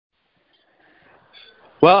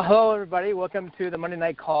Well, hello everybody. Welcome to the Monday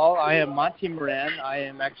Night Call. I am Monty Moran. I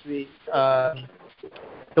am actually the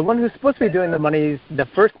one who's supposed to be doing the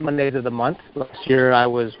first Mondays of the month. Last year I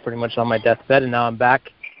was pretty much on my deathbed, and now I'm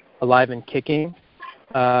back alive and kicking.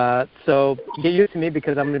 So get used to me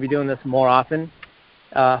because I'm going to be doing this more often.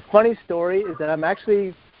 Funny story is that I'm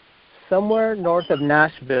actually somewhere north of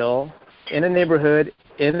Nashville in a neighborhood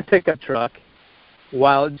in a pickup truck,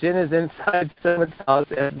 while Jen is inside someone's house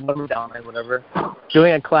at down or whatever,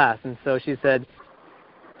 doing a class. And so she said,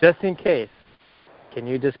 just in case, can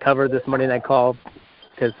you just cover this Monday Night Call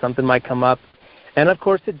because something might come up? And, of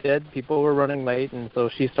course, it did. People were running late, and so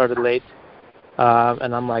she started late.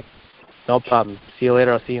 And I'm like, no problem. See you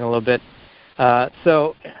later. I'll see you in a little bit.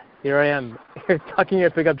 So here I am, talking in a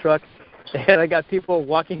pickup truck, and I got people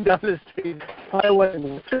walking down the street. Probably what's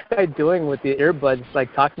this guy doing with the earbuds,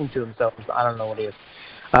 like talking to himself? I don't know what he is.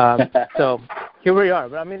 So here we are.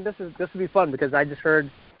 But I mean, this will be fun because I just heard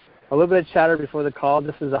a little bit of chatter before the call.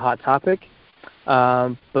 This is a hot topic.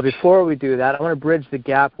 But before we do that, I want to bridge the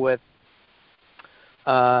gap with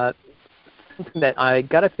something that I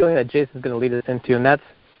got a feeling that Jason's going to lead us into, and that's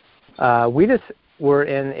we just were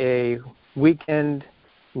in a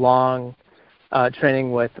weekend-long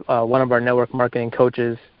training with one of our network marketing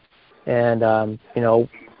coaches, and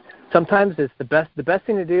sometimes it's the best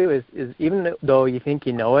thing to do is even though you think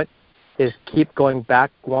you know it, is keep going back.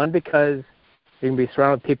 One, because you can be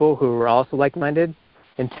surrounded with people who are also like-minded,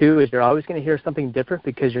 and two, is you're always going to hear something different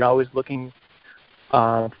because you're always looking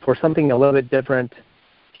for something a little bit different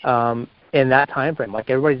in that time frame. Like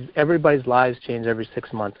everybody's lives change every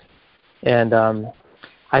 6 months, and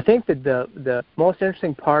I think that the most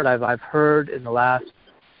interesting part I've heard in the last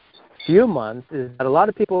few months is that a lot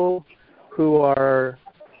of people who are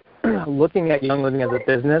looking at Young Living as a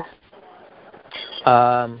business,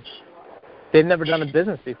 they've never done a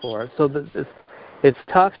business before. So it's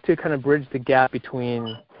tough to kind of bridge the gap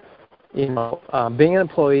between, being an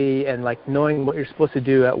employee and like knowing what you're supposed to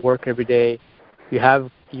do at work every day. You have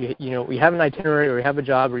an itinerary, or you have a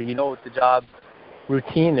job, or you know what the job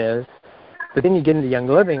routine is. But then you get into Young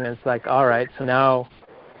Living, and it's like, all right, so now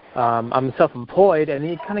I'm self-employed, and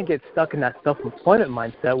then you kind of get stuck in that self-employment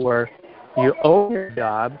mindset where you own your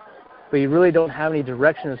job, but you really don't have any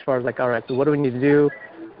direction as far as like, all right, so what do we need to do?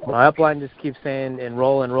 My upline just keeps saying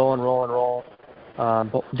enroll. Do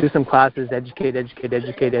some classes, educate.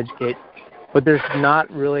 But there's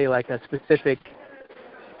not really like a specific,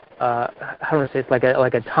 how do I say it, like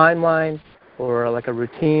a timeline or like a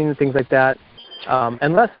routine, things like that.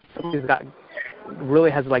 Unless somebody's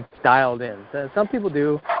really has like dialed in. Some people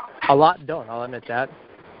do, a lot don't. I'll admit that.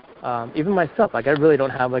 Even myself, like I really don't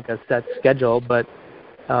have like a set schedule, but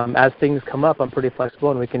as things come up, I'm pretty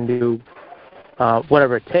flexible, and we can do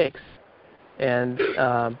whatever it takes. And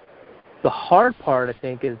the hard part, I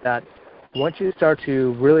think, is that once you start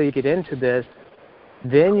to really get into this,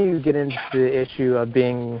 then you get into the issue of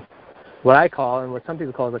being what I call, and what some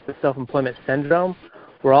people call, like the self-employment syndrome,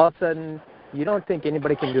 where all of a sudden you don't think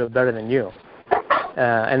anybody can do it better than you.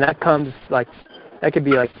 And that could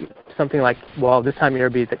be like something like, well, this time of year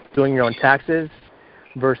be doing your own taxes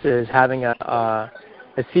versus having a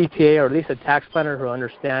CPA, or at least a tax planner who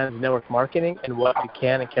understands network marketing and what you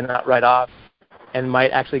can and cannot write off, and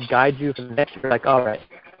might actually guide you for the next year. Like, all right,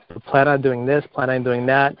 so plan on doing this, plan on doing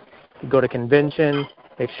that. You go to convention,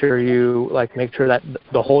 make sure that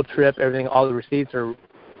the whole trip, everything, all the receipts are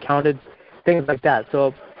counted, things like that.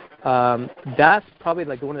 So that's probably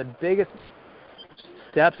like one of the biggest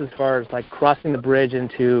steps as far as like crossing the bridge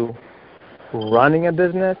into running a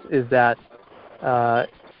business, is that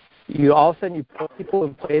you all of a sudden you put people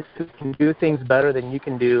in place who can do things better than you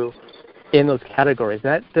can do in those categories.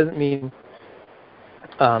 That doesn't mean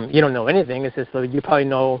you don't know anything. It's just so you probably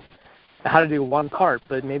know how to do one part,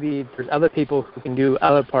 but maybe there's other people who can do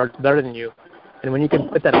other parts better than you. And when you can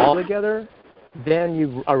put that all together, then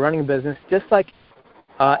you are running a business just like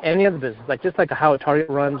any other business, like just like how a Target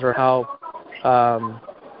runs, or how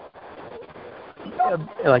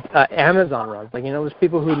Amazon runs. Like, there's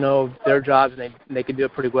people who know their jobs and they can do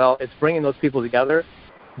it pretty well. It's bringing those people together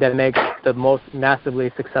that makes the most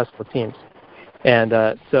massively successful teams. And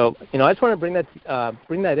so I just want to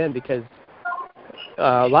bring that in because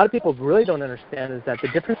a lot of people really don't understand is that the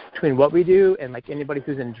difference between what we do and like anybody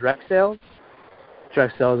who's in direct sales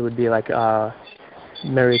would be like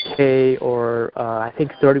Mary Kay, or I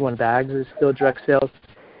think 31 Bags is still direct sales,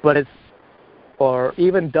 but or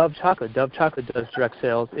even Dove Chocolate. Dove Chocolate does direct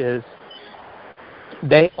sales. Is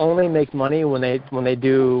they only make money when they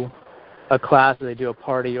do a class, or they do a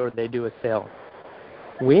party, or they do a sale.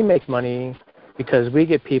 We make money because we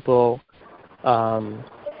get people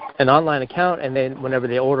an online account, and then whenever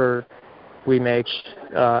they order, we make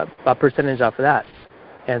a percentage off of that.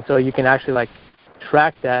 And so you can actually like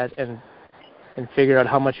track that and figure out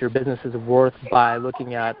how much your business is worth by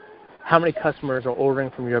looking at how many customers are ordering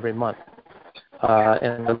from you every month.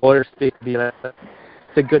 And the lawyers speak to be like,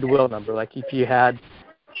 it's a goodwill number. Like if you had,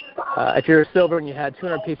 if you're a silver and you had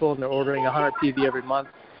 200 people and they're ordering 100 PV every month,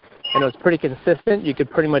 and it was pretty consistent, you could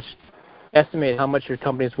pretty much estimate how much your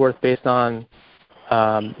company is worth based on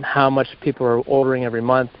how much people are ordering every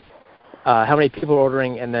month, how many people are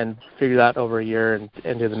ordering, and then figure that over a year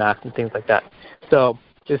and do the math and things like that. So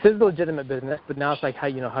this is a legitimate business, but now it's like how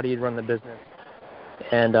do you run the business?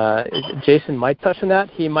 And Jason might touch on that.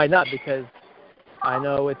 He might not, because I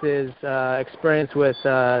know with his experience with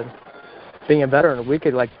being a veteran, we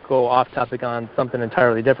could like go off topic on something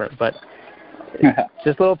entirely different. But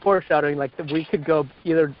just a little foreshadowing, like we could go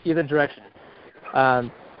either direction.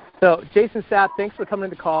 So Jason Sapp, thanks for coming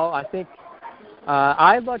to the call. I think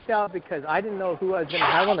I lucked out because I didn't know who I was going to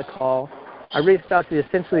have on the call. I reached out to the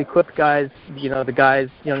Essentially Equipped guys, the guys,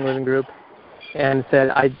 Young Living Group, and said,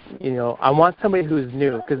 I want somebody who's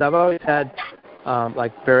new, because I've always had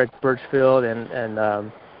like Barrett Birchfield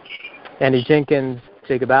and Andy Jenkins,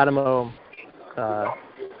 Jacob Adamo. I'm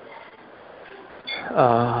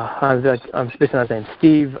spacing on his name.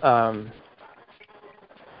 Steve.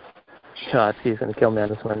 Steve's going to kill me on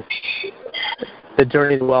this one. The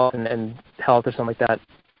Journey to Wealth and Health or something like that.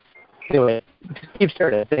 Anyway, Steve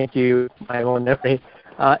shared it. Thank you, my own memory.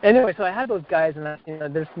 Anyway, so I had those guys,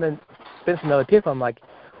 and there's been some other people. I'm like,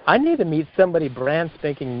 I need to meet somebody brand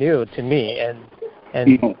spanking new to me, and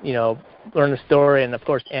learn the story. And of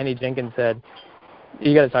course, Andy Jenkins said,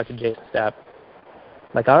 you got to talk to Jason Sapp.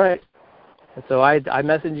 I'm like, all right. And so I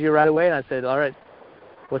messaged you right away, and I said, all right,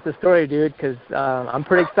 what's the story, dude? Because I'm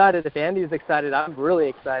pretty excited. If Andy's excited, I'm really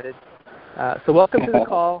excited. So welcome to the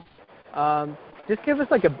call. Just give us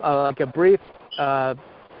like a brief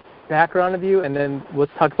background of you, and then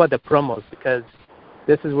let's talk about the promos, because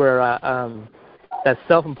this is where that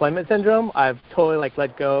self-employment syndrome I've totally like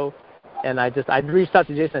let go, and I reached out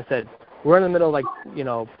to Jason. I said, we're in the middle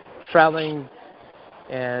of traveling,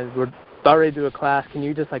 and we're about ready to do a class. Can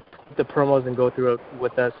you just like put the promos and go through it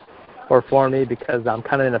with us or for me, because I'm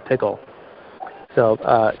kind of in a pickle. So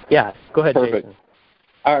yeah, go ahead, Perfect. Jason.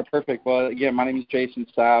 All right, perfect. Well, again, my name is Jason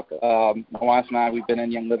Sapp. My wife and I, we've been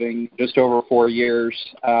in Young Living just over 4 years.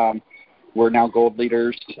 We're now gold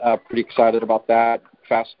leaders. Pretty excited about that.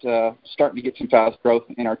 Starting to get some fast growth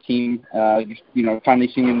in our team.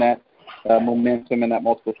 Finally seeing that momentum and that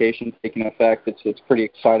multiplication taking effect. It's pretty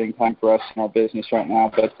exciting time for us in our business right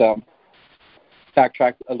now. But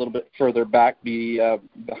backtrack a little bit further back,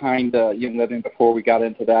 behind Young Living before we got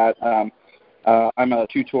into that. I'm a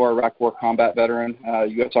two-tour Iraq War combat veteran,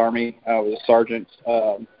 U.S. Army. I was a sergeant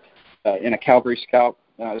in a cavalry scout.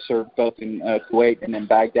 I served both in Kuwait and in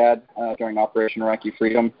Baghdad during Operation Iraqi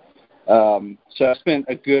Freedom. So I spent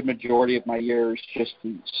a good majority of my years just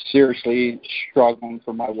seriously struggling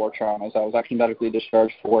from my war traumas. I was actually medically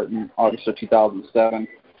discharged for it in August of 2007.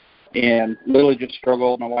 And literally just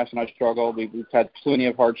struggled. My wife and I struggled. We've had plenty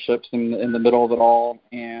of hardships in the middle of it all.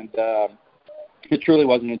 And it truly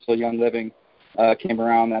wasn't until Young Living came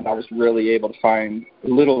around that I was really able to find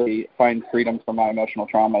freedom from my emotional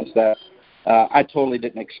traumas that I totally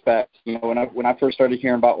didn't expect. When I first started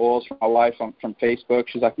hearing about oils from my wife from Facebook,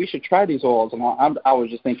 she's like, we should try these oils. And I was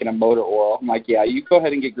just thinking of motor oil. I'm like, yeah, you go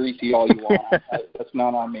ahead and get greasy all you want. That's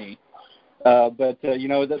not on me. But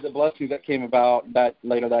the blessings that came about that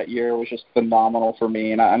later that year was just phenomenal for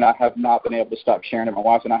me, and I have not been able to stop sharing it. My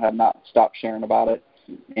wife and I have not stopped sharing about it,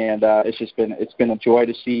 and it's been a joy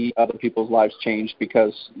to see other people's lives change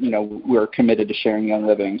because we're committed to sharing Young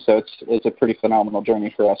Living. So it's a pretty phenomenal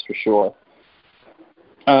journey for us for sure.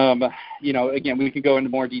 Again, we could go into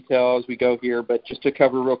more detail as we go here, but just to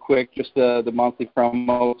cover real quick, just the monthly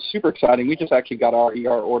promo, super exciting. We just actually got our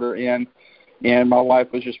ER order in. And my wife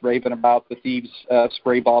was just raving about the Thieves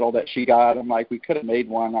spray bottle that she got. I'm like, we could have made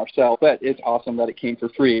one ourselves, but it's awesome that it came for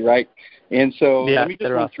free, right? And so let me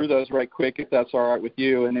just run through those right quick, if that's all right with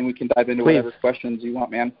you, and then we can dive into whatever questions you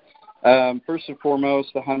want, man. First and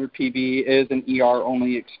foremost, the 100 PV is an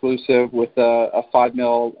ER-only exclusive with a 5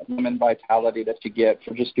 mil lemon vitality that you get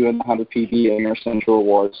for just doing the 100 PV in your Essential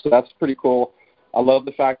Rewards. So that's pretty cool. I love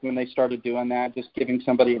the fact when they started doing that, just giving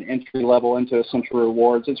somebody an entry level into Essential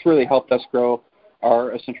Rewards. It's really helped us grow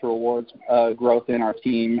our Essential Rewards growth in our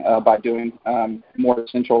team by doing more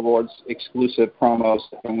Essential Rewards exclusive promos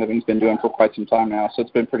that Young Living's been doing for quite some time now. So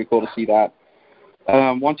it's been pretty cool to see that.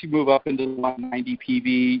 Once you move up into the 190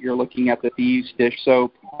 PV, you're looking at the Thieves dish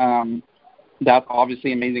soap. That's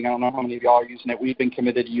obviously amazing. I don't know how many of y'all are using it. We've been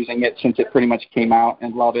committed to using it since it pretty much came out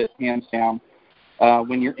and love it, hands down.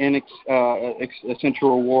 When you're in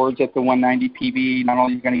Essential Rewards at the 190 PB, not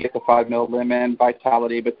only are you going to get the 5 mil lemon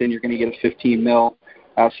vitality, but then you're going to get a 15 mil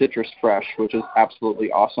citrus fresh, which is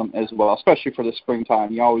absolutely awesome as well, especially for the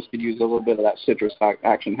springtime. You always could use a little bit of that citrus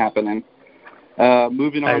action happening.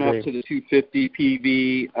 Moving on up to the 250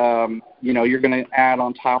 PV, you're going to add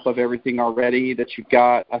on top of everything already that you've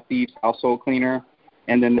got a Thieves household cleaner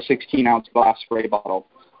and then the 16-ounce glass spray bottle.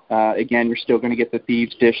 Again, you're still going to get the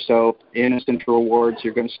Thieves dish soap. In Essential Rewards,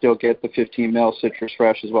 you're going to still get the 15 mil citrus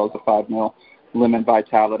fresh as well as the 5 mil lemon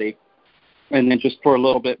vitality. And then just for a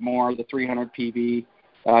little bit more, the 300 PV,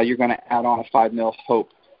 you're going to add on a 5 mil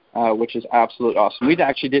Hope, which is absolutely awesome. We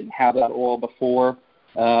actually didn't have that oil before.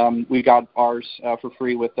 We got ours for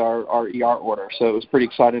free with our ER order, so it was pretty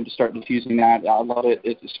exciting to start diffusing that. I love it.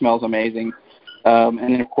 It smells amazing. And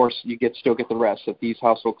then, of course, you still get the rest of Thieves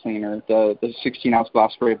household cleaner, the 16-ounce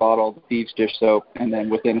glass spray bottle, the Thieves dish soap, and then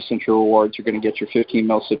within Essential Rewards, you're going to get your 15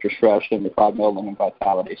 mil citrus fresh and the 5 mil lemon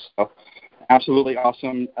vitality. So absolutely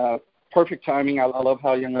awesome. Perfect timing. I love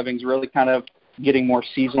how Young Living's really kind of getting more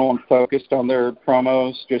seasonal and focused on their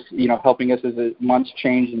promos, just, helping us as the months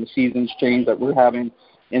change and the seasons change, that we're having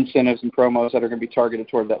incentives and promos that are going to be targeted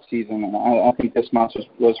toward that season. And I think this month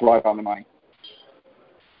was right on the money.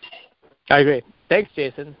 I agree. Thanks,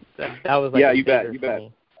 Jason. That was like you bet.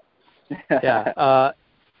 Yeah.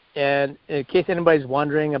 And in case anybody's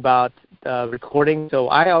wondering about recording, so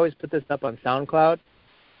I always put this up on SoundCloud,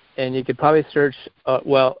 and you could probably search,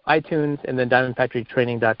 iTunes and then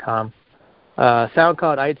DiamondFactoryTraining.com.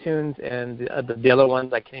 SoundCloud, iTunes, and the other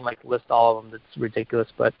ones, I can't even list all of them. It's ridiculous.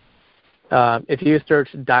 But if you search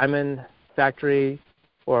Diamond Factory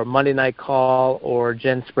or Monday Night Call or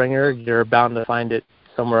Jen Springer, you're bound to find it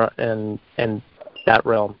somewhere in that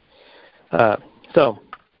realm. So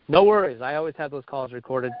no worries. I always have those calls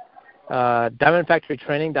recorded.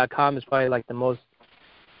 DiamondFactoryTraining.com is probably the most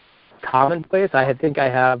common place. I think I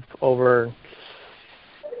have over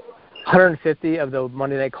 150 of the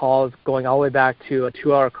Monday night calls, going all the way back to a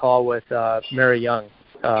 2-hour call with Mary Young.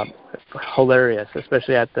 Hilarious,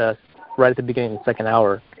 especially right at the beginning of the second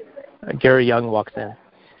hour. Gary Young walks in.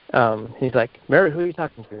 He's like, Mary, who are you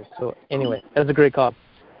talking to? So anyway, that was a great call.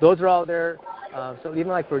 Those are all there. So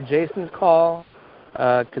even for Jason's call,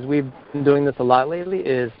 because we've been doing this a lot lately,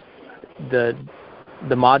 is the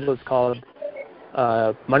module is called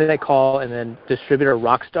Monday Night Call, and then Distributor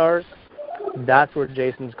Rockstars. That's where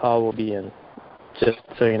Jason's call will be in, just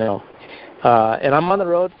so you know. And I'm on the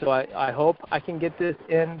road, so I hope I can get this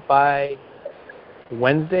in by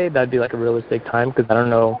Wednesday. That'd be a realistic time, because I don't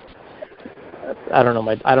know.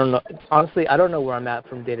 Honestly, I don't know where I'm at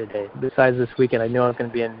from day to day. Besides this weekend, I know I'm going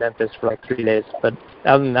to be in Memphis for 3 days. But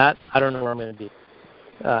other than that, I don't know where I'm going to be.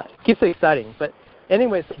 Keeps it exciting. But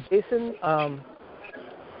anyway, so Jason,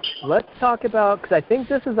 let's talk about, because I think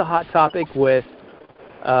this is a hot topic with,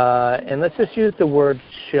 and let's just use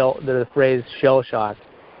the phrase shell shock.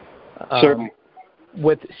 Certainly.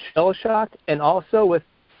 With shell shock, and also with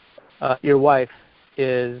your wife,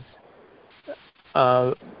 is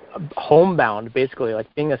homebound, basically,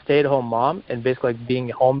 being a stay-at-home mom and basically being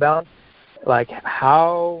homebound.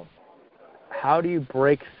 How do you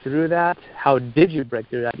break through that? How did you break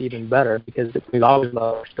through that? Even better, because we always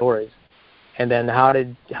love our stories. And then how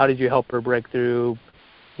did you help her break through,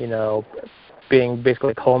 being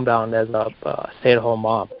basically homebound as a stay-at-home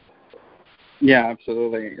mom? Yeah,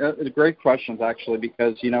 absolutely. Great questions, actually,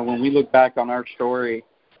 because, when we look back on our story,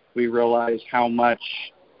 we realize how much,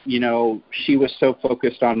 she was so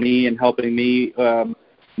focused on me and helping me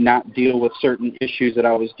not deal with certain issues that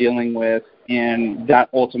I was dealing with, and that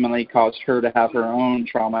ultimately caused her to have her own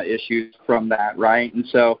trauma issues from that, right? And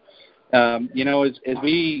so, as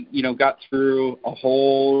we, got through a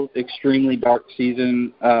whole extremely dark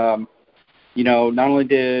season, not only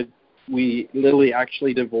did we literally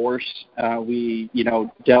actually divorce, we,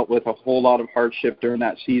 dealt with a whole lot of hardship during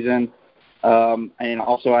that season. And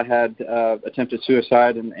also I had attempted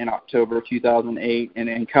suicide in October 2008.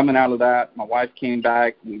 And coming out of that, my wife came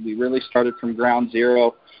back. We really started from ground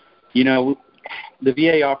zero. The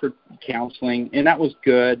VA offered counseling, and that was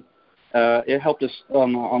good. It helped us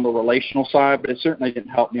on the relational side, but it certainly didn't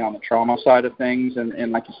help me on the trauma side of things.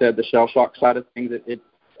 And like you said, the shell shock side of things,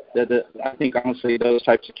 I think, honestly, those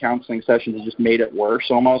types of counseling sessions have just made it worse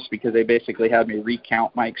almost, because they basically had me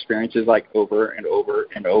recount my experiences over and over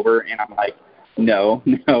and over. And I'm like, no.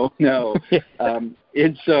 And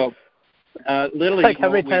so literally. How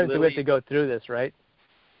many times do we have to go through this, right?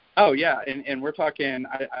 Oh yeah, and we're talking.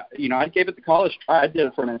 I gave it the college try. I did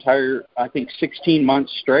it for an entire, I think, 16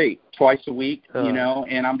 months straight, twice a week.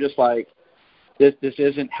 And I'm just like, this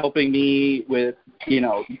isn't helping me with,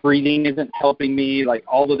 breathing isn't helping me. Like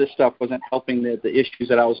all of this stuff wasn't helping the issues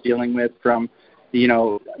that I was dealing with, from,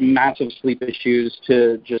 massive sleep issues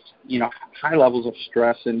to just, high levels of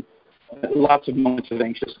stress and lots of moments of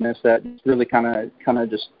anxiousness that really kind of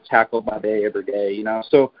just tackled my day every day.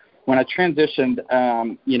 So when I transitioned,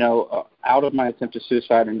 out of my attempted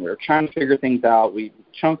suicide, and we were trying to figure things out, we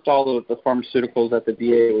chunked all of the pharmaceuticals that the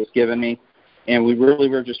VA was giving me, and we really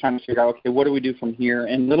were just trying to figure out, okay, what do we do from here?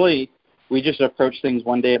 And literally, we just approached things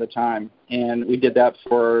one day at a time, and we did that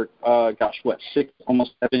for, 6,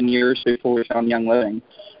 almost 7 years before we found Young Living.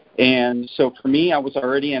 And so for me, I was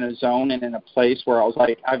already in a zone and in a place where I was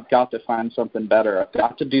like, I've got to find something better. I've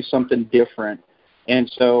got to do something different.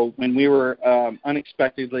 And so when we were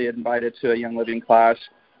unexpectedly invited to a Young Living class,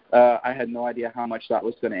 I had no idea how much that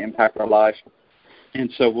was going to impact our life.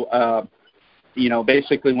 And so,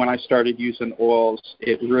 basically when I started using oils,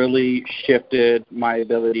 it really shifted my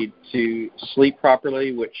ability to sleep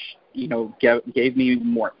properly, which, gave me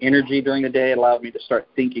more energy during the day. It allowed me to start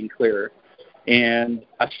thinking clearer. And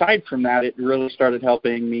aside from that, it really started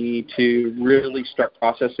helping me to really start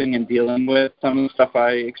processing and dealing with some of the stuff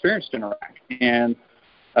I experienced in Iraq. And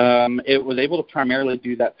it was able to primarily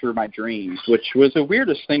do that through my dreams, which was the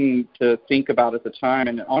weirdest thing to think about at the time.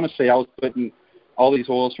 And honestly, I was putting all these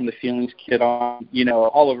oils from the Feelings Kit on,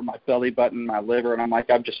 all over my belly button, my liver, and I'm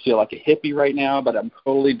like, I just feel like a hippie right now, but I'm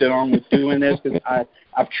totally done with doing this because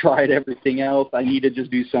I've tried everything else. I need to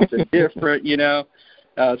just do something different,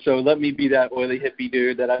 So let me be that oily hippie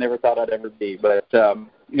dude that I never thought I'd ever be. But,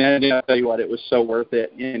 man, I'll tell you what, it was so worth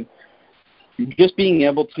it. And just being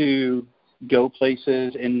able to go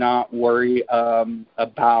places and not worry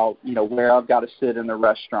about, where I've got to sit in the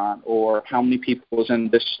restaurant or how many people's in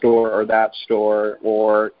this store or that store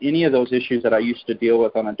or any of those issues that I used to deal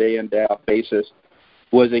with on a day-in, day-out basis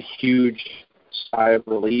was a huge sigh of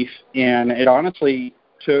relief. And it honestly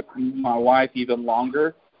took my wife even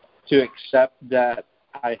longer to accept that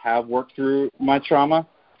I have worked through my trauma.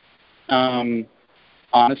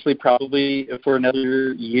 Honestly, probably for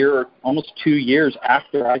another year or almost 2 years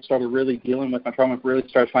after I started really dealing with my trauma, really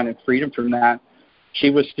started finding freedom from that, she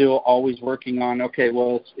was still always working on, okay,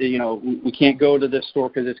 well, we can't go to this store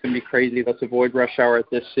because it's going to be crazy. Let's avoid rush hour at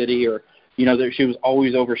this city. Or, she was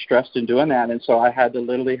always overstressed in doing that. And so I had to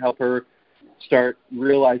literally help her start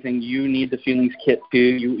realizing you need the Feelings Kit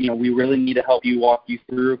too. We really need to help you, walk you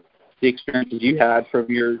through the experiences you had from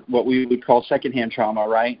your, what we would call secondhand trauma,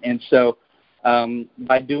 right? And so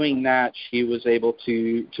by doing that, she was able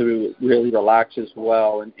to really relax as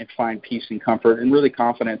well and find peace and comfort and really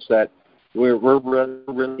confidence that we're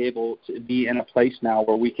really able to be in a place now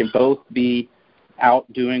where we can both be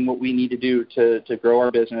out doing what we need to do to grow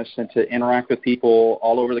our business and to interact with people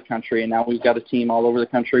all over the country. And now we've got a team all over the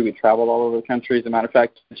country. We travel all over the country. As a matter of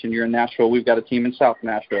fact, since you're in Nashville, we've got a team in South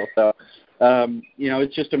Nashville. So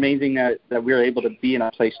it's just amazing that we're able to be in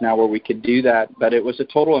a place now where we could do that. But it was a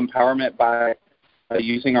total empowerment by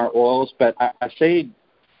using our oils. But I say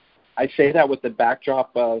that with the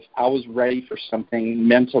backdrop of I was ready for something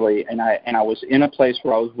mentally, and I was in a place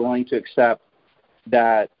where I was willing to accept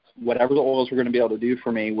that whatever the oils were going to be able to do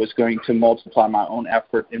for me was going to multiply my own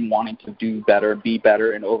effort in wanting to do better, be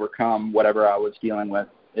better, and overcome whatever I was dealing with,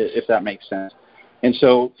 if that makes sense. And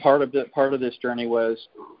so part of this journey was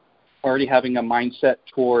already having a mindset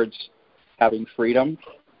towards having freedom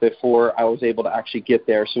before I was able to actually get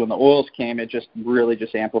there. So when the oils came, it just really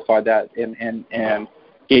just amplified that and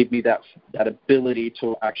gave me that ability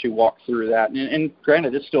to actually walk through that. And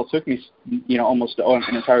granted, it still took me, almost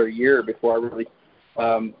an entire year before I really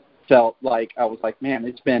felt like I was like, man,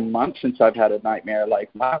 it's been months since I've had a nightmare. Like,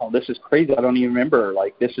 wow, this is crazy. I don't even remember.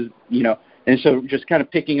 Like, this is, and so just kind of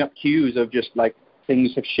picking up cues of just like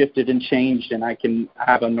things have shifted and changed, and I can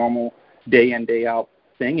have a normal day in, day out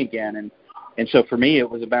thing again. And so for me, it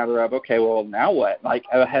was a matter of, okay, well, now what? Like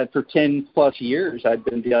I had for 10 plus years, I'd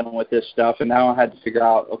been dealing with this stuff, and now I had to figure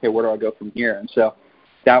out, okay, where do I go from here? And so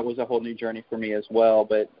that was a whole new journey for me as well.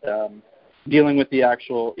 But dealing with the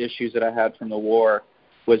actual issues that I had from the war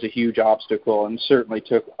was a huge obstacle and certainly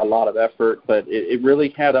took a lot of effort, but it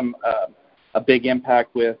really had a big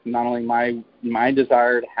impact with not only my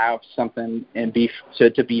desire to have something and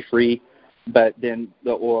to be free, but then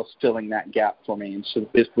the oils filling that gap for me. And so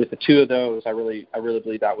with the two of those, I really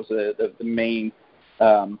believe that was the main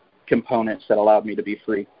components that allowed me to be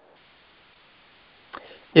free.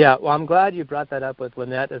 Yeah, well, I'm glad you brought that up with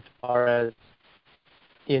Lynette as far as,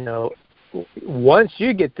 once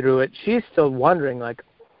you get through it, she's still wondering, like,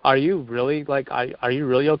 are you really are you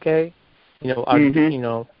really okay?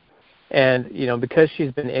 And because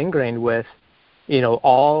she's been ingrained with,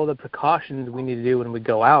 all the precautions we need to do when we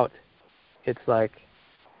go out, it's like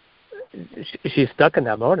she's stuck in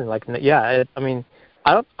that mode. And I've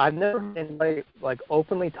never heard anybody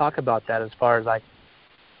openly talk about that as far as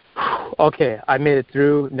okay, I made it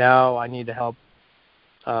through. Now I need to help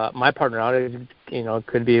my partner out. It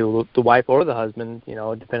could be the wife or the husband,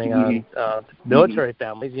 depending on military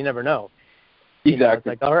families. You never know.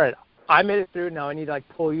 Exactly. It's like, all right, I made it through. Now I need to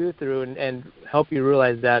pull you through and help you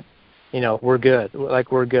realize that, we're good.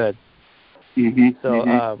 We're good.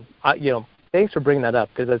 So, thanks for bringing that up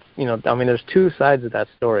because it's, there's two sides of that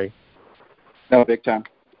story. No, big time.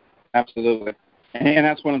 Absolutely. And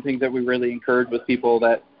that's one of the things that we really encourage with people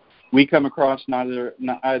that we come across, not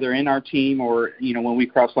either in our team or, when we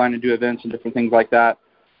cross line and do events and different things like that.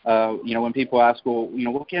 When people ask, well,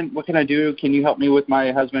 what can I do? Can you help me with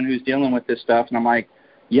my husband who's dealing with this stuff? And I'm like,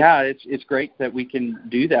 yeah, it's great that we can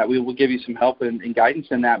do that. We will give you some help and guidance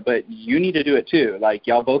in that, but you need to do it too.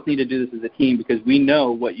 Y'all both need to do this as a team because we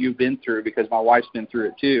know what you've been through because my wife's been through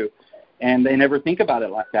it too. And they never think about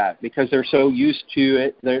it like that because they're so used to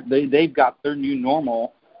it. They've got their new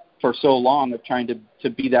normal for so long of trying to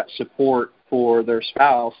be that support for their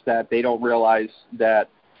spouse that they don't realize that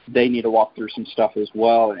they need to walk through some stuff as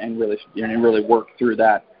well and really work through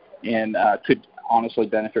that and could honestly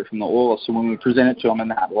benefit from the oil. So when we present it to them in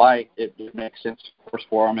that light, it makes sense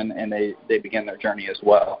for them and they begin their journey as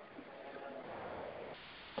well.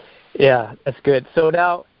 Yeah, that's good. So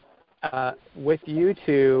now with you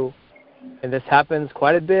two, and this happens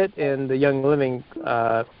quite a bit in the Young Living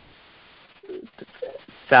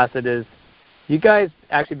facet, is you guys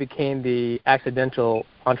actually became the accidental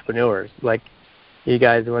entrepreneurs. You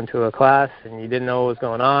guys went to a class and you didn't know what was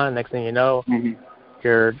going on. Next thing you know,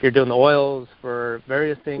 you're doing the oils for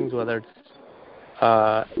various things, whether it's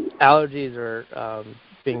allergies or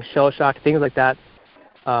being shell-shocked, things like that.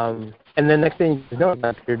 And then next thing you know,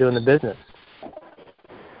 you're doing the business.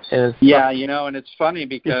 And and it's funny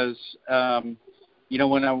because,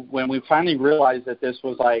 when we finally realized that this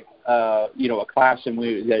was a class and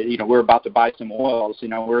we're about to buy some oils,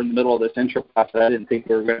 we're in the middle of this intro class that I didn't think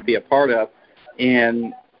we were going to be a part of.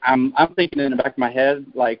 And I'm thinking in the back of my head,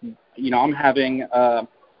 I'm having,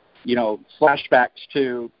 flashbacks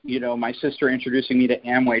to, my sister introducing me to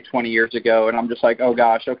Amway 20 years ago. And I'm just like, oh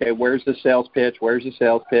gosh, okay, where's the sales pitch? Where's the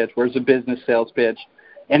sales pitch? Where's the business sales pitch?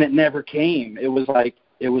 And it never came. It was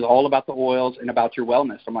all about the oils and about your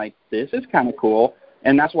wellness. I'm like, this is kind of cool.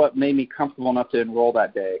 And that's what made me comfortable enough to enroll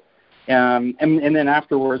that day. And then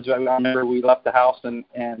afterwards, I remember we left the house and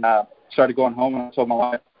started going home, and I told my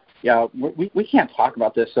wife, yeah, we can't talk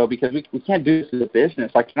about this, though, because we can't do this as a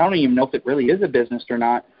business. I don't even know if it really is a business or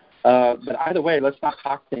not. But either way, let's not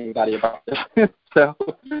talk to anybody about this. So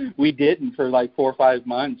we didn't for 4 or 5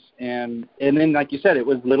 months. And then, like you said, it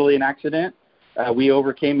was literally an accident. We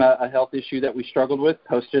overcame a health issue that we struggled with,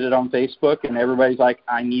 posted it on Facebook, and everybody's like,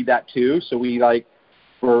 I need that too. So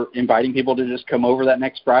we're inviting people to just come over that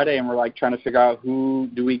next Friday, and we're trying to figure out who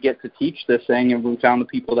do we get to teach this thing. And we found the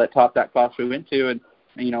people that taught that class we went to and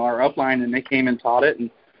our upline, and they came and taught it.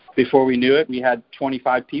 And before we knew it, we had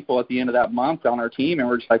 25 people at the end of that month on our team, and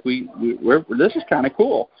we're just like, we're this is kind of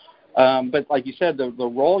cool. But like you said, the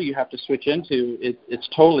role you have to switch into, it's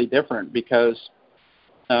totally different because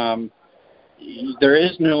there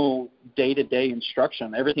is no day-to-day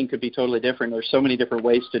instruction. Everything could be totally different. There's so many different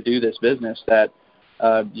ways to do this business that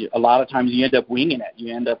a lot of times you end up winging it.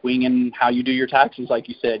 You end up winging how you do your taxes, like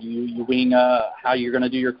you said. You wing how you're going to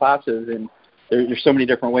do your classes, and there's so many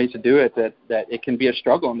different ways to do it that it can be a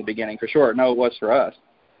struggle in the beginning, for sure. No, it was for us.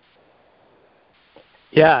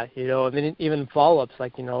 Yeah, and then even follow-ups,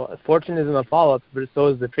 fortune isn't a follow-up, but so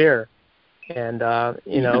is the fear. And,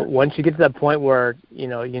 once you get to that point where,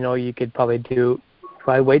 you could probably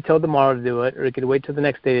wait till tomorrow to do it, or you could wait till the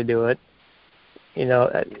next day to do it.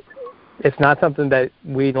 It's not something that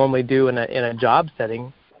we normally do in a job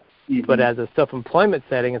setting, but as a self-employment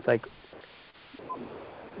setting, it's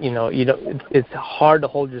it's hard to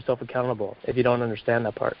hold yourself accountable if you don't understand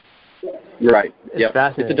that part. Right. It's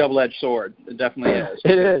fascinating. It's a double-edged sword. It definitely is.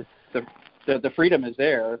 It is. The freedom is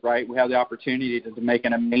there, right? We have the opportunity to make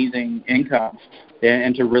an amazing income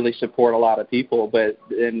and to really support a lot of people, but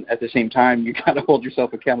at the same time, you got to hold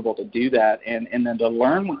yourself accountable to do that and then to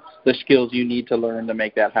learn the skills you need to learn to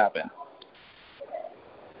make that happen.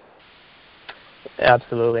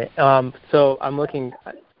 Absolutely. So I'm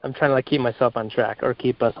trying to keep myself on track or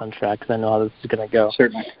keep us on track because I know how this is going to go.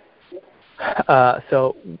 Certainly.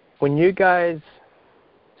 So when you guys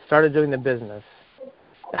started doing the business,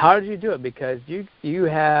 how did you do it? Because you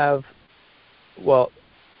have, well,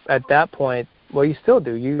 at that point, well, you still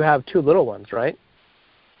do. You have two little ones, right?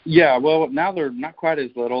 Yeah, well, now they're not quite as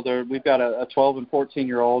little. We've got a 12 and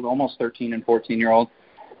 14-year-old, almost 13 and 14-year-old.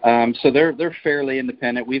 So they're fairly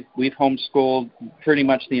independent. We've homeschooled pretty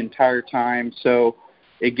much the entire time, so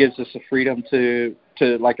it gives us the freedom to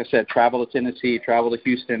like I said, travel to Tennessee, travel to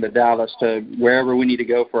Houston, to Dallas, to wherever we need to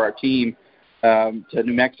go for our team, to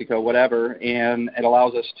New Mexico, whatever. And it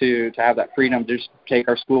allows us to have that freedom to just take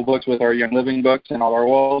our school books with our Young Living books and all our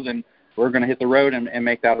walls, and we're going to hit the road and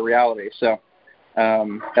make that a reality. So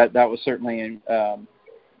that was certainly a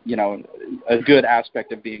good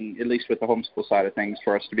aspect of being, at least with the homeschool side of things,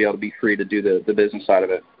 for us to be able to be free to do the business side of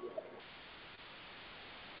it.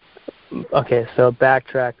 Okay, so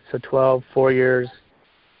backtrack. So 12, 4 years,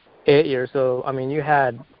 8 years. So, I mean, you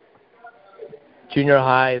had junior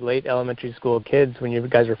high, late elementary school kids when you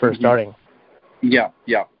guys were first starting. Yeah.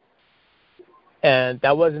 And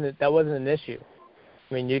that wasn't an issue.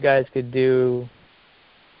 I mean, you guys could do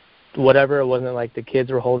whatever. It wasn't like the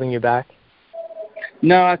kids were holding you back.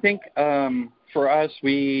 No, I think for us,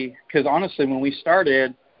 because honestly, when we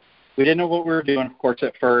started, we didn't know what we were doing, of course,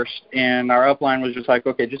 at first, and our upline was just like,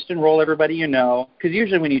 okay, just enroll everybody you know, because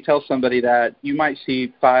usually when you tell somebody that, you might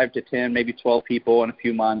see 5 to 10, maybe 12 people in a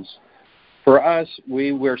few months. For us,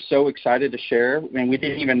 we were so excited to share, and we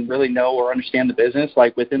didn't even really know or understand the business.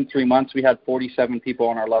 Like within 3 months, we had 47 people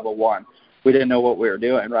on our level 1. We didn't know what we were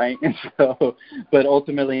doing, right? And so, but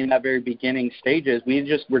ultimately, in that very beginning stages, we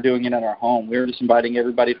just were doing it in our home. We were just inviting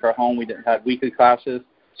everybody to our home. We didn't have weekly classes,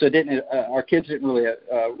 so it didn't. Our kids didn't really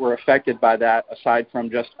were affected by that. Aside from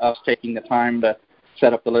just us taking the time to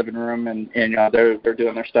set up the living room, and they're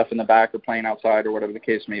doing their stuff in the back or playing outside or whatever the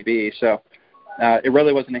case may be. So it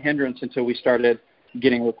really wasn't a hindrance until we started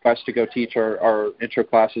getting requests to go teach our intro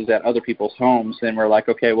classes at other people's homes. Then we're like,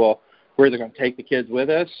 okay, well, we're either going to take the kids with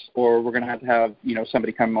us, or we're going to have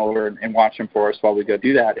somebody come over and watch them for us while we go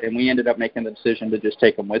do that. And we ended up making the decision to just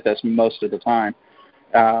take them with us most of the time,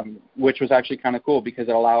 which was actually kind of cool because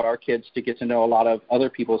it allowed our kids to get to know a lot of other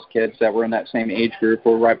people's kids that were in that same age group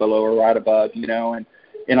or right below or right above, and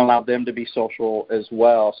allowed them to be social as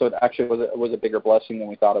well. So it actually was a bigger blessing than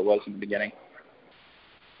we thought it was in the beginning.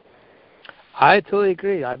 I totally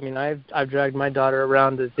agree. I mean, I've dragged my daughter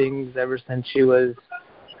around to things ever since she was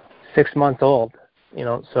 6 months old,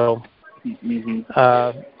 so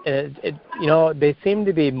they seem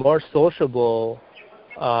to be more sociable,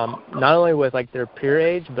 not only with like their peer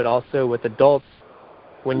age, but also with adults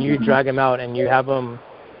when you drag them out and you have them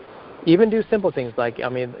even do simple things like, I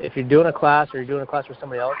mean, if you're doing a class or you're doing a class with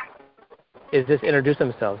somebody else, is just introduce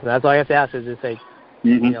themselves. And that's all you have to ask is just say,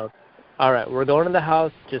 all right, we're going to the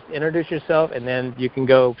house, just introduce yourself, and then you can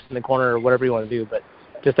go in the corner or whatever you want to do, but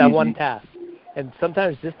just that one task. And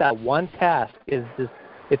sometimes just that one task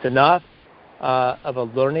it's enough of a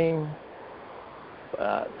learning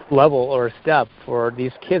level or step for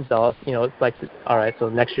these kids. It's like, all right, so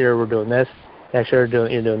next year we're doing this, next year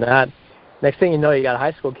you're doing that. Next thing you know, you got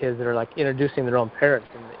high school kids that are like introducing their own parents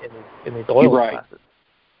in these oil classes.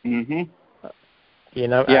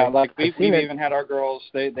 Yeah, we've even had our girls.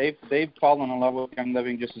 They've fallen in love with Young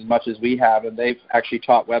Living just as much as we have, and they've actually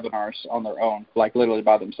taught webinars on their own, like literally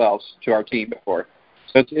by themselves, to our team before.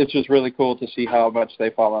 So it's just really cool to see how much they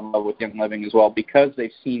fall in love with Young Living as well, because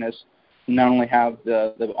they've seen us not only have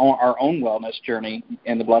our own wellness journey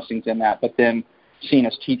and the blessings in that, but then seen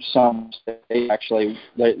us teach some. They're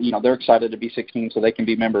excited to be 16 so they can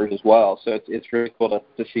be members as well. So it's really cool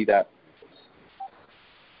to see that.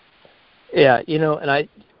 Yeah, and I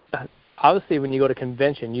obviously when you go to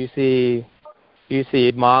convention, you see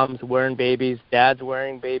moms wearing babies, dads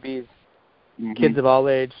wearing babies, kids of all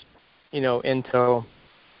age, into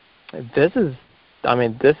this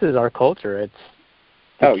is our culture. It's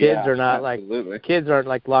kids are not absolutely. Kids aren't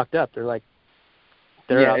like locked up. They're out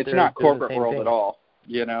it's there not doing corporate world thing. At all.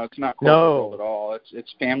 It's not corporate world at all.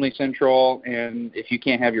 It's family central, and if you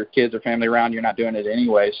can't have your kids or family around, you're not doing it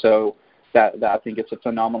anyway. So that I think it's a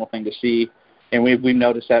phenomenal thing to see, and we've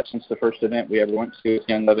noticed that since the first event we ever went to with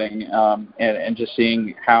Young Living, and just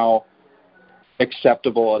seeing how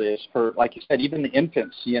acceptable it is for, like you said, even the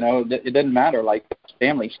infants. It doesn't matter. Like,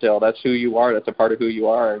 family still. That's who you are. That's a part of who you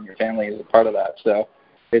are, and your family is a part of that. So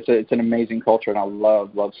it's an amazing culture, and I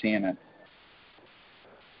love seeing it.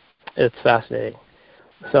 It's fascinating.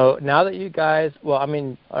 So now that you guys, all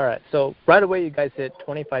right. So right away you guys hit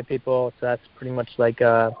 25 people. So that's pretty much like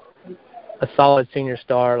a solid senior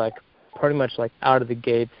star, like pretty much like out of the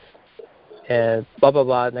gates, and blah blah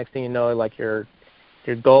blah. Next thing you know, like you're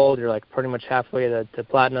gold. You're like pretty much halfway to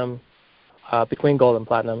platinum, between gold and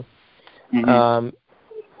platinum.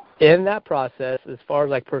 in that process, as far as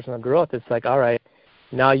like personal growth, it's like, all right,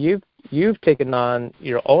 now you've taken on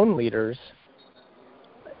your own leaders,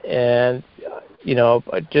 and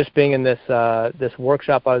just being in this this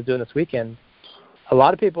workshop I was doing this weekend, a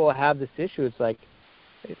lot of people have this issue. It's like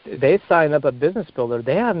they sign up a business builder,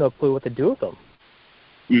 they have no clue what to do with them.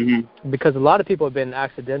 Mm-hmm. Because a lot of people have been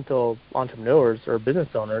accidental entrepreneurs or business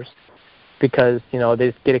owners because,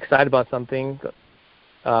 they just get excited about something.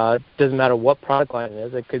 Doesn't matter what product line it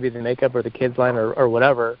is. It could be the makeup or the kids line or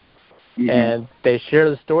whatever. Mm-hmm. And they share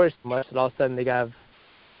the story so much that all of a sudden they have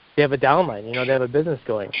a downline. They have a business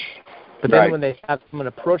going. But then when they have someone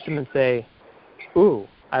approach them and say, ooh,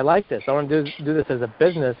 I like this, I want to do this as a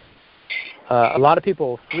business, a lot of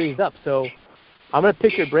people freeze up. So I'm going to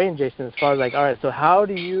pick your brain, Jason, as far as like, all right, so how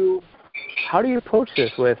do you approach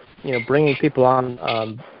this with, bringing people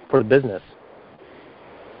on for the business?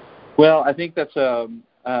 Well, I think that's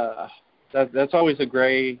always a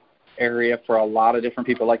gray area for a lot of different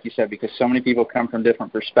people, like you said, because so many people come from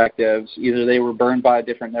different perspectives. Either they were burned by a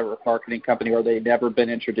different network marketing company or they'd never been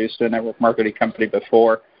introduced to a network marketing company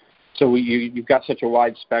before. So you've got such a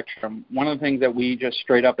wide spectrum. One of the things that we just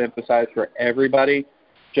straight up emphasize for everybody,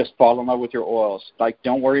 just fall in love with your oils. Like,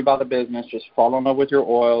 don't worry about the business. Just fall in love with your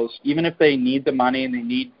oils. Even if they need the money and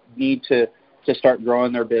they need to start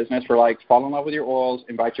growing their business, we're like, fall in love with your oils,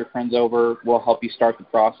 invite your friends over, we'll help you start the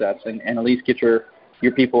process and at least get your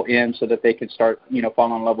people in so that they can start,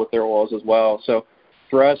 falling in love with their oils as well. So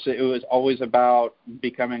for us, it was always about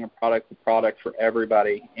becoming a product for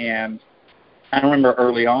everybody. And I remember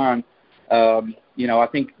early on, I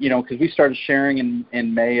think, because we started sharing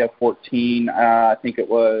in May of 14, I think it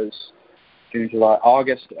was June, July,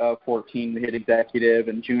 August of 14, we hit executive,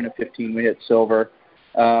 and June of 15, we hit silver.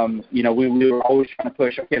 We were always trying to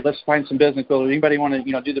push, okay, let's find some business builders. Anybody want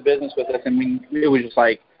to, do the business with us? And it was just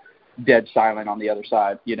like dead silent on the other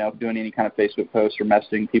side, doing any kind of Facebook post or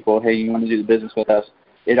messaging people, hey, you want to do the business with us?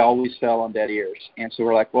 It always fell on dead ears. And so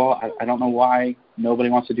we're like, well, I don't know why nobody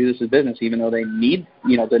wants to do this as business, even though they need,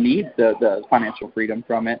 the financial freedom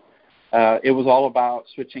from it. It was all about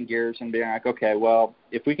switching gears and being like, okay, well,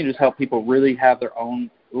 if we can just help people really have their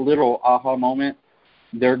own little aha moment,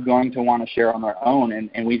 they're going to want to share on their own.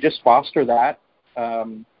 And we just foster that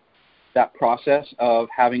process of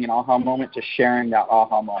having an aha moment to sharing that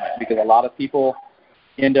aha moment, because a lot of people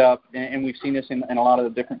end up, and we've seen this in a lot of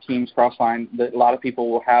the different teams crossline, that a lot of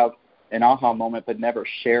people will have an aha moment but never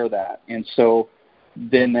share that. And so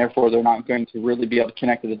then therefore they're not going to really be able to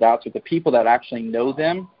connect the dots with the people that actually know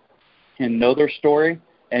them and know their story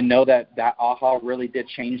and know that aha really did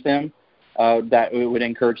change them, that it would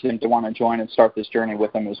encourage them to want to join and start this journey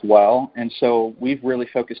with them as well. And so we've really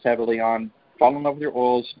focused heavily on fall in love with your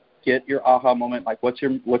oils, get your aha moment, like what's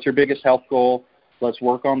your biggest health goal, let's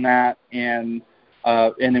work on that, and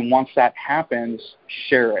then once that happens,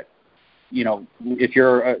 share it. If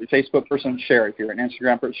you're a Facebook person, share it. If you're an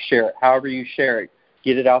Instagram person, share it. However you share it,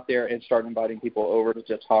 get it out there and start inviting people over to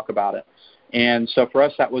just talk about it. And so for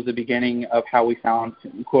us, that was the beginning of how we found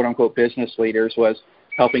quote-unquote business leaders, was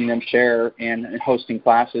helping them share and hosting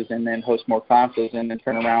classes, and then host more classes, and then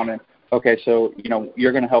turn around and, okay, so,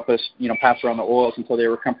 you're going to help us, pass around the oils until they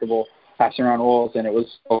were comfortable passing around oils. And it was,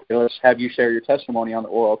 okay, let's have you share your testimony on the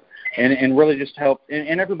oils. And really just help.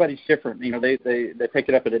 And everybody's different. They pick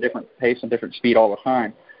it up at a different pace and different speed all the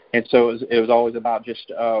time. And so it was always about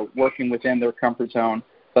just working within their comfort zone,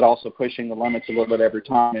 but also pushing the limits a little bit every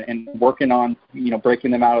time, and working on,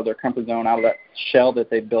 breaking them out of their comfort zone, out of that shell that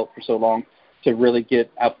they built for so long, to really get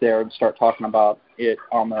out there and start talking about it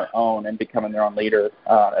on their own and becoming their own leader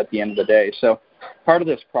at the end of the day. So part of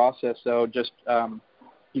this process, though, just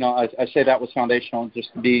I say that was foundational, just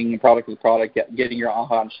being a product of the product, getting your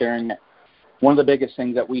aha and sharing it. One of the biggest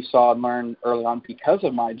things that we saw and learned early on because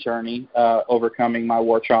of my journey, overcoming my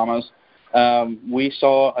war traumas, we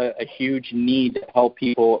saw a huge need to help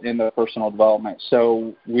people in their personal development.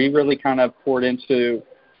 So we really kind of poured into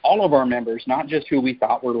all of our members, not just who we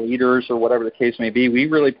thought were leaders or whatever the case may be. We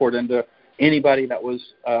really poured into anybody that was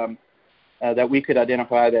that we could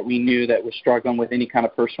identify, that we knew that was struggling with any kind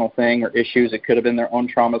of personal thing or issues. It could have been their own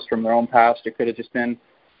traumas from their own past. It could have just been,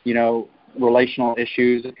 relational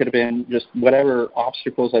issues. It could have been just whatever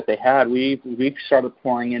obstacles that they had. We started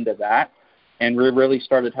pouring into that, and we really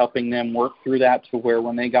started helping them work through that to where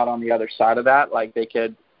when they got on the other side of that, like they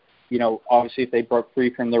could, obviously if they broke free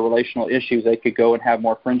from their relational issues, they could go and have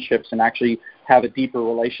more friendships and actually have a deeper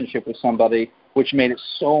relationship with somebody, which made it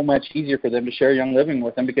so much easier for them to share Young Living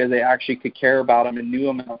with them, because they actually could care about them and knew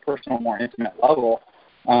them on a personal, more intimate level.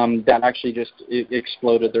 That actually just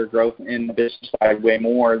exploded their growth in the business side way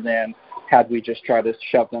more than had we just tried to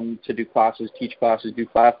shove them to do classes, teach classes, do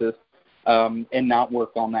classes, and not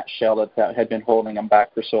work on that shell that had been holding them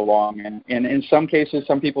back for so long. And in some cases,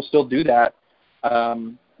 some people still do that. They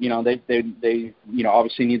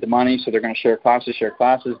obviously need the money, so they're going to share classes,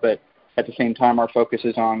 but at the same time, our focus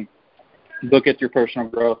is on look at your personal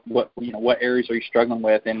growth, what areas are you struggling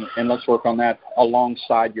with, and let's work on that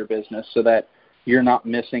alongside your business so that you're not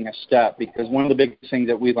missing a step. Because one of the biggest things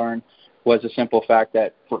that we learned was the simple fact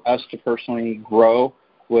that for us to personally grow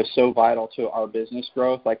was so vital to our business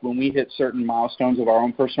growth. Like when we hit certain milestones of our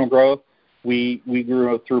own personal growth, we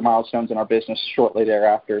grew through milestones in our business shortly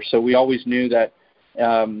thereafter. So we always knew that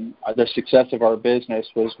the success of our business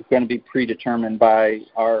was going to be predetermined by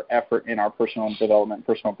our effort in our personal development,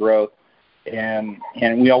 personal growth. And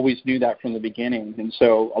we always knew that from the beginning. And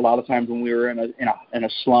so a lot of times when we were in a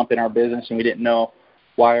slump in our business and we didn't know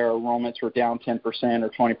why our enrollments were down 10% or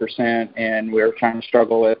 20%, and we were trying to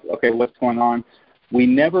struggle with, okay, what's going on? We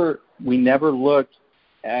never looked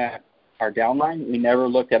at our downline. We never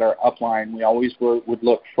looked at our upline. We always would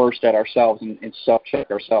look first at ourselves and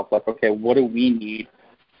self-check ourselves, like, okay, what do we need?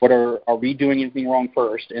 Are we doing anything wrong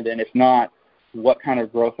first? And then if not, what kind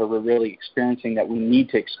of growth are we really experiencing that we need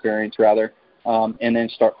to experience, rather, and then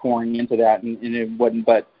start pouring into that. And it wasn't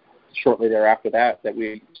but shortly thereafter that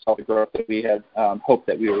we saw the growth that we had hoped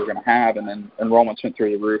that we were going to have, and then enrollments went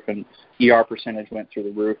through the roof, and ER percentage went through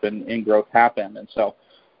the roof, and growth happened. And so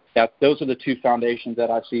those are the two foundations that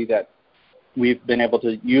I see that we've been able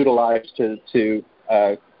to utilize to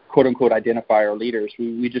quote-unquote identify our leaders.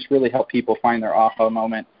 We just really help people find their aha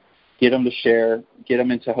moment, get them to share, get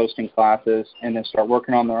them into hosting classes, and then start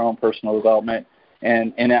working on their own personal development.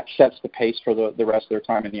 And that sets the pace for the rest of their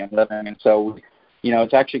time in Young Living. And so,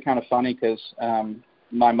 it's actually kind of funny because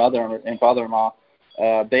my mother and father-in-law,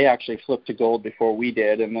 they actually flipped to gold before we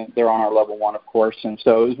did, and they're on our level 1, of course. And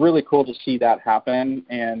so it was really cool to see that happen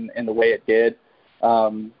and the way it did.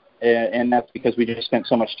 And that's because we just spent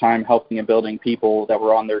so much time helping and building people that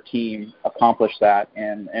were on their team accomplish that.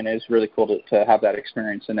 And it was really cool to have that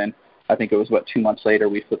experience. And then I think it was, 2 months later,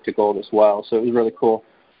 we flipped to gold as well. So it was really cool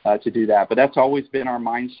to do that. But that's always been our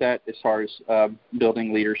mindset as far as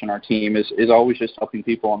building leaders in our team is always just helping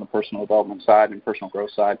people on the personal development side and personal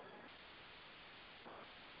growth side.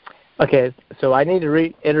 Okay, so I need to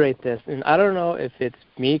reiterate this. And I don't know if it's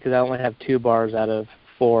me because I only have 2 bars out of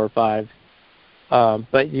 4 or 5.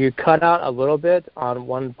 But you cut out a little bit on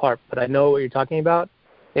one part, but I know what you're talking about.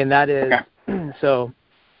 And that is, okay. So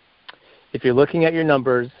if you're looking at your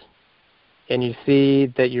numbers and you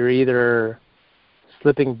see that you're either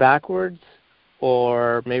slipping backwards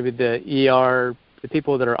or maybe the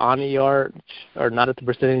people that are on ER are not at the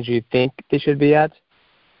percentage you think they should be at.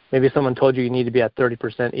 Maybe someone told you need to be at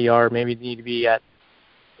 30% ER, maybe you need to be at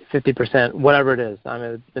 50%, whatever it is. I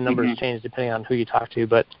mean, the numbers change depending on who you talk to,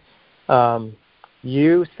 but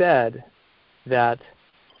you said that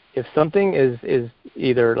if something is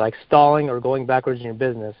either like stalling or going backwards in your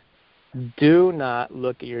business, do not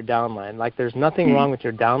look at your downline. Like there's nothing wrong with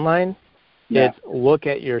your downline. Yeah. It's look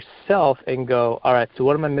at yourself and go, all right, so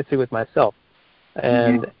what am I missing with myself?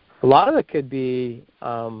 And a lot of it could be,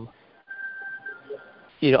 all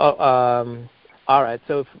right,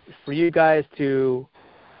 so for you guys to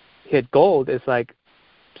hit gold, it's like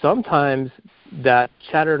sometimes that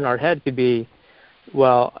chatter in our head could be,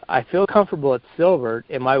 well, I feel comfortable at silver.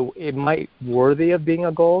 Am I worthy of being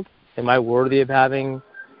a gold? Am I worthy of having,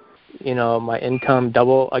 my income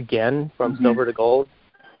double again from silver to gold?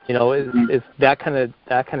 It's that kind of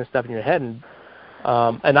stuff in your head. And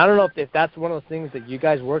I don't know if that's one of the things that you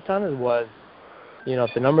guys worked on was,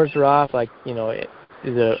 if the numbers are off, like, is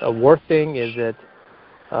it a worth thing? Is it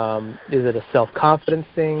a self-confidence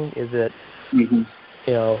thing? Is it,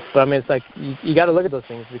 but I mean, it's like you got to look at those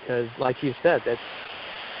things because, like you said, that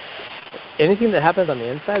anything that happens on the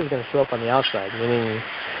inside is going to show up on the outside. Meaning,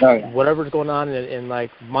 whatever's going on in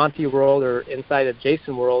like Monty world or inside of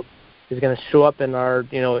Jason world is going to show up in our,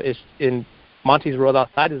 it's in Monty's world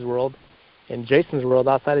outside his world, in Jason's world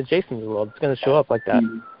outside of Jason's world. It's going to show up like that.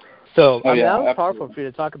 So that was powerful for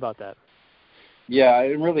you to talk about that. Yeah,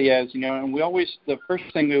 it really is, and the first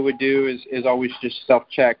thing we would do is always just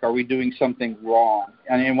self-check. Are we doing something wrong?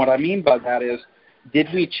 And what I mean by that is, did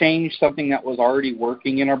we change something that was already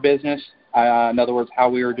working in our business? In other words, how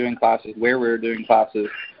we were doing classes, where we were doing classes.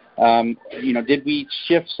 Did we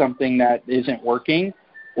shift something that isn't working?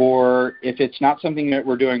 Or if it's not something that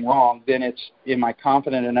we're doing wrong, then am I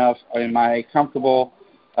confident enough? Am I comfortable?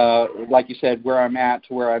 Like you said, where I'm at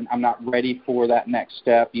to where I'm not ready for that next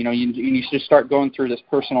step. You should start going through this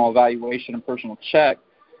personal evaluation and personal check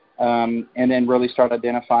and then really start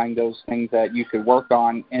identifying those things that you could work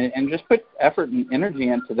on, and just put effort and energy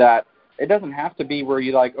into that. It doesn't have to be where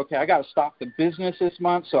you like, okay, I got to stop the business this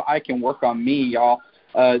month so I can work on me, y'all.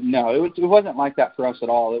 No, it wasn't like that for us at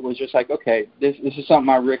all. It was just like, okay, this is something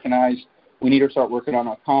I recognize. We need to start working on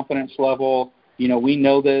our confidence level. We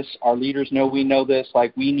know this. Our leaders know we know this.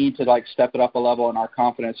 Like, we need to step it up a level in our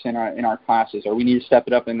confidence in our classes, or we need to step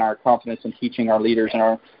it up in our confidence in teaching our leaders in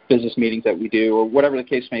our business meetings that we do, or whatever the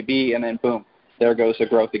case may be. And then boom, there goes the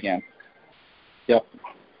growth again. Yep.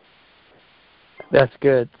 That's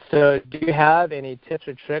good. So do you have any tips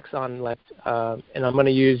or tricks on, and I'm going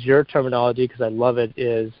to use your terminology because I love it,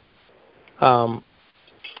 is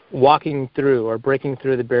walking through or breaking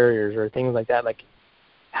through the barriers or things like that? Like,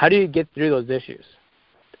 how do you get through those issues?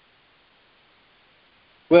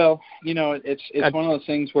 Well, it's one of those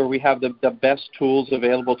things where we have the best tools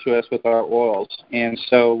available to us with our oils. And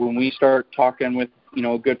so when we start talking with,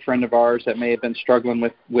 a good friend of ours that may have been struggling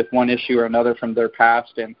with one issue or another from their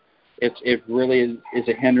past, and it really is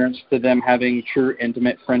a hindrance to them having true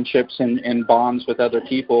intimate friendships and bonds with other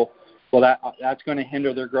people, well, that's going to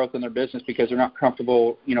hinder their growth in their business because they're not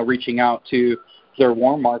comfortable, reaching out to their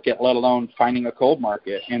warm market, let alone finding a cold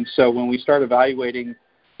market. And so when we start evaluating,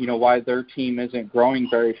 why their team isn't growing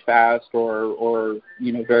very fast or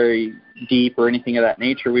very deep or anything of that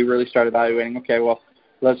nature, we really start evaluating, okay, well,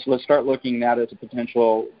 let's start looking at it as a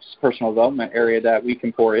potential personal development area that we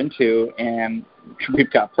can pour into, and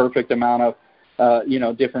we've got perfect amount of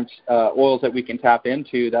different oils that we can tap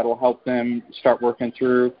into that will help them start working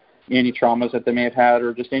through any traumas that they may have had,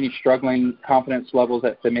 or just any struggling confidence levels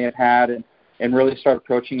that they may have had, and really start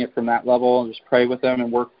approaching it from that level and just pray with them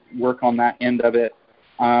and work on that end of it,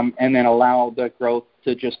 and then allow the growth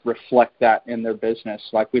to just reflect that in their business.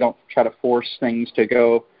 Like, we don't try to force things to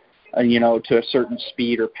go to a certain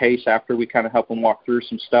speed or pace after we kind of help them walk through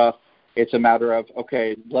some stuff. It's a matter of,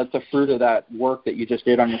 okay, let the fruit of that work that you just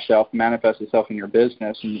did on yourself manifest itself in your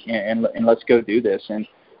business, and let's go do this.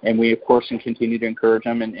 And we, of course, can continue to encourage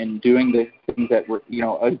them in doing the things that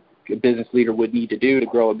a business leader would need to do to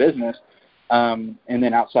grow a business. And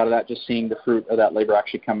then outside of that, just seeing the fruit of that labor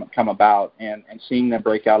actually come about, and seeing them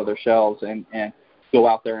break out of their shells and go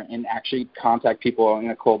out there and actually contact people in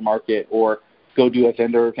a cold market, or go do a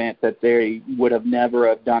vendor event that they would have never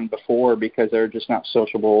have done before because they're just not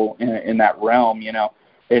sociable in that realm, And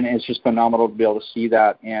it's just phenomenal to be able to see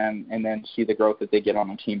that and then see the growth that they get on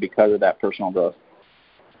the team because of that personal growth.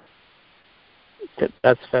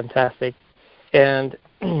 That's fantastic. And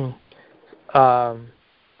so,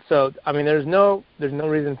 I mean, there's no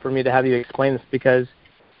reason for me to have you explain this, because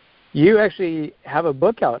you actually have a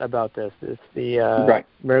book out about this. It's the right.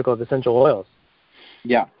 Miracle of Essential Oils.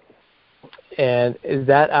 Yeah. And is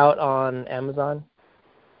that out on Amazon?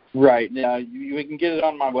 Right. We can get it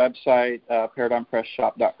on my website,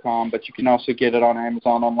 ParadigmPressShop.com, but you can also get it on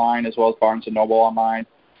Amazon online as well as Barnes & Noble online.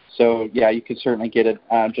 So, yeah, you can certainly get it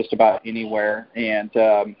just about anywhere. And,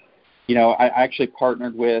 I actually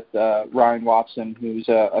partnered with Ryan Watson, who's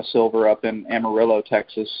a silver up in Amarillo,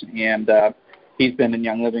 Texas, and he's been in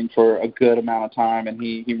Young Living for a good amount of time, and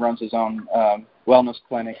he runs his own wellness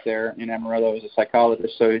clinic there in Amarillo as a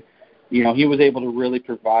psychologist. So, he was able to really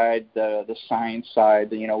provide the science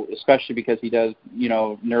side, especially because he does,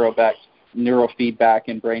 neurofeedback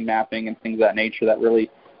and brain mapping and things of that nature that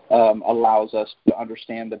really allows us to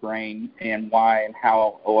understand the brain and why and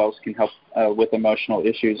how oils can help with emotional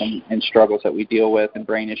issues and struggles that we deal with, and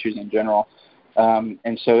brain issues in general.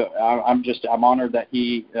 And so I'm honored that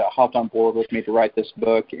he hopped on board with me to write this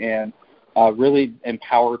book and really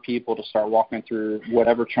empower people to start walking through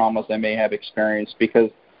whatever traumas they may have experienced, because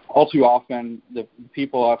all too often the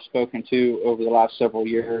people I've spoken to over the last several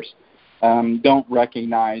years don't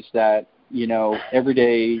recognize that,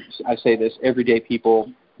 everyday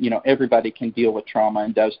people, everybody can deal with trauma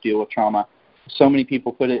and does deal with trauma. So many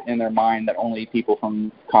people put it in their mind that only people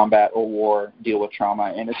from combat or war deal with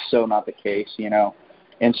trauma, and it's so not the case,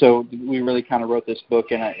 And so we really kind of wrote this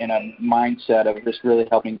book in a mindset of just really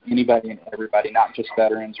helping anybody and everybody, not just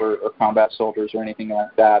veterans or combat soldiers or anything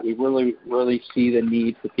like that. We really, really see the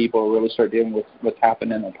need for people to really start dealing with what's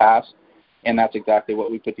happened in the past, and that's exactly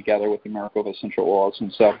what we put together with the Miracle of Essential Oils.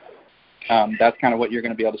 And so that's kind of what you're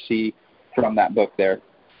going to be able to see from that book there.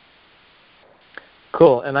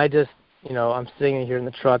 Cool. And I just, I'm sitting here in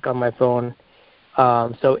the truck on my phone.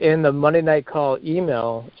 So in the Monday Night Call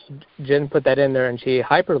email, Jen put that in there and she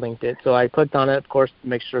hyperlinked it. So I clicked on it, of course, to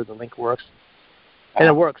make sure the link works. And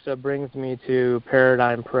it works. So it brings me to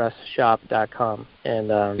ParadigmPressShop.com.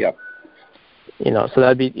 And, yep. So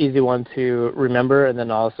that'd be an easy one to remember. And then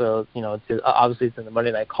also, obviously it's in the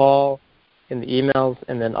Monday Night Call. in the emails,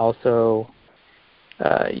 and then also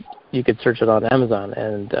you could search it on Amazon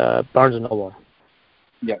and Barnes & Noble.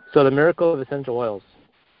 Yep. So the miracle of essential oils.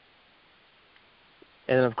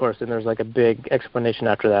 And then, of course, then there's like a big explanation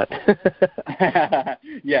after that.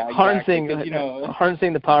 Yeah, exactly.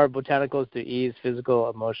 Harnessing the power of botanicals to ease physical,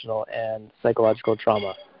 emotional, and psychological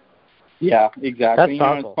trauma. Yeah, exactly. That's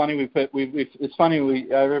powerful. It's funny.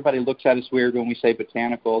 Everybody looks at us weird when we say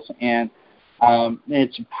botanicals, and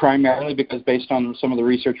it's primarily because based on some of the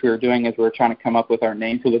research we were doing as we were trying to come up with our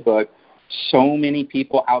name for the book, so many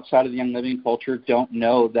people outside of the Young Living culture don't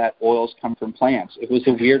know that oils come from plants. It was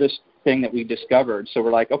the weirdest thing that we discovered. So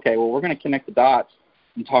we're like, okay, well, we're going to connect the dots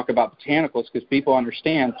and talk about botanicals because people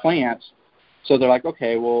understand plants. So they're like,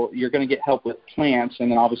 okay, well, you're going to get help with plants, and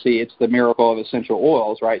then obviously it's the miracle of essential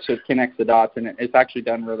oils, right? So it connects the dots, and it's actually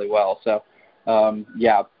done really well. So,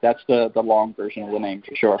 yeah, that's the long version of the name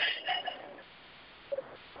for sure.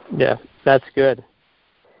 Yeah, that's good.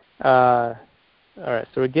 All right,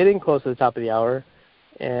 so we're getting close to the top of the hour,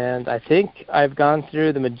 and I think I've gone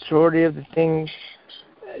through the majority of the things.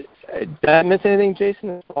 Did I miss anything,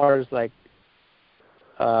 Jason, as far as like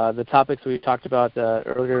the topics we talked about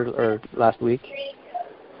earlier or last week?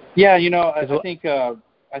 Yeah, I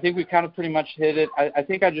think we kind of pretty much hit it. I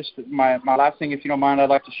think my last thing, if you don't mind, I'd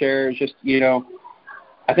like to share is just,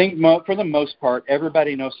 I think for the most part,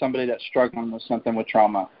 everybody knows somebody that's struggling with something with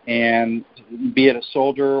trauma, and be it a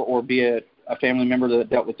soldier or be it a family member that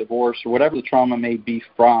dealt with divorce or whatever the trauma may be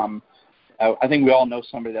from, I think we all know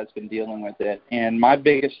somebody that's been dealing with it. And my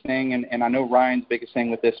biggest thing, and I know Ryan's biggest thing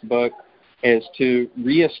with this book, is to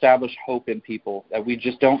reestablish hope in people, that we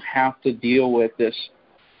just don't have to deal with this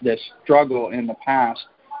struggle in the past,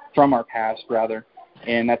 from our past rather,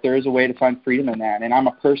 and that there is a way to find freedom in that. And I'm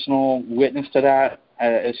a personal witness to that.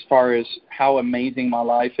 As far as how amazing my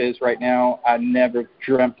life is right now, I never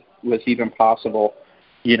dreamt was even possible,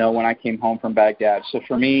 when I came home from Baghdad. So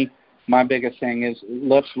for me, my biggest thing is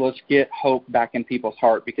let's get hope back in people's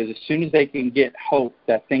heart, because as soon as they can get hope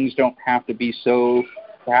that things don't have to be so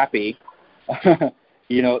crappy,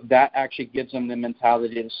 that actually gives them the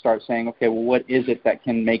mentality to start saying, okay, well, what is it that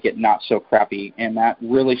can make it not so crappy? And that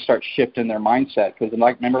really starts shifting their mindset. Because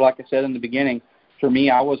like I said in the beginning, for me,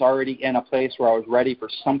 I was already in a place where I was ready for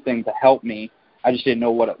something to help me. I just didn't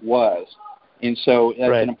know what it was. And so that's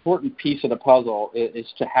right. An important piece of the puzzle is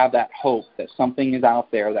to have that hope that something is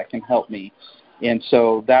out there that can help me. And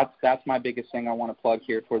so that's my biggest thing I want to plug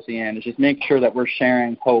here towards the end, is just make sure that we're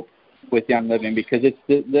sharing hope with Young Living, because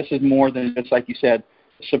this is more than just, like you said,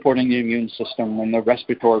 supporting the immune system and the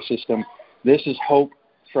respiratory system. This is hope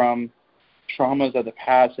from traumas of the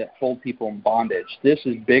past that hold people in bondage. This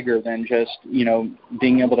is bigger than just,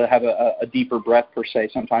 being able to have a deeper breath per se,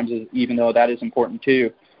 sometimes, even though that is important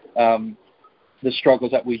too. The struggles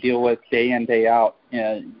that we deal with day in, day out,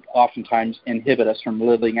 oftentimes inhibit us from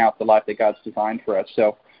living out the life that God's designed for us.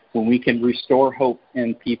 So when we can restore hope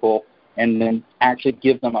in people and then actually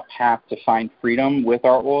give them a path to find freedom with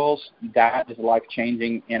our oils, that is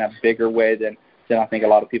life-changing in a bigger way than I think a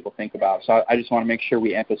lot of people think about. So I just want to make sure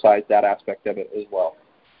we emphasize that aspect of it as well.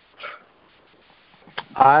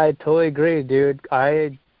 I totally agree, dude.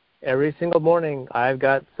 Every single morning I've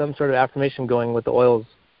got some sort of affirmation going with the oils.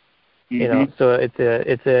 Mm-hmm. So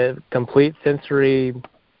it's a complete sensory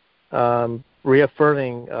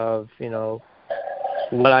reaffirming of,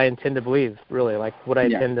 what I intend to believe, really, like what I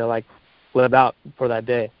intend to live out for that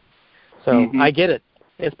day. So I get it.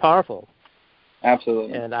 It's powerful.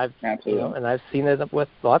 Absolutely. And I've seen it with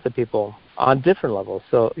lots of people on different levels.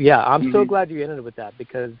 So yeah, I'm so glad you ended with that,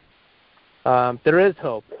 because there is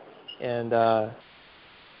hope, and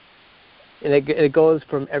it goes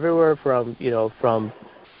from everywhere, from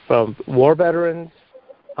from war veterans,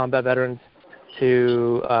 combat veterans,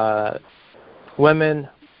 to women,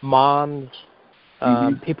 moms,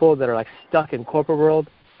 people that are stuck in corporate world.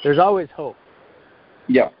 There's always hope.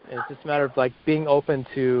 Yeah. And it's just a matter of being open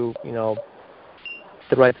to the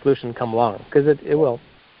right solution come along, because it will.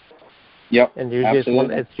 Yep. And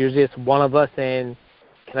usually it's one of us saying,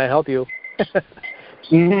 "Can I help you?"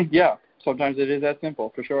 Yeah. Sometimes it is that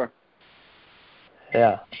simple, for sure.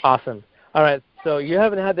 Yeah. Awesome. All right. So you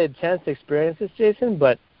haven't had the chance to experience this, Jason,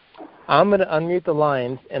 but I'm going to unmute the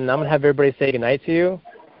lines, and I'm going to have everybody say goodnight to you,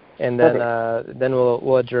 and then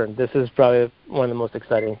we'll adjourn. This is probably one of the most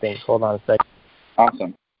exciting things. Hold on a second.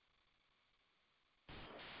 Awesome.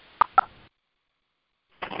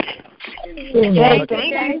 Thank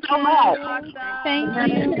you so much. Thank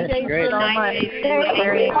you. Great.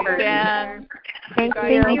 Very important. Thank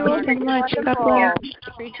you so much. God bless.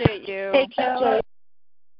 Appreciate you. Thank you.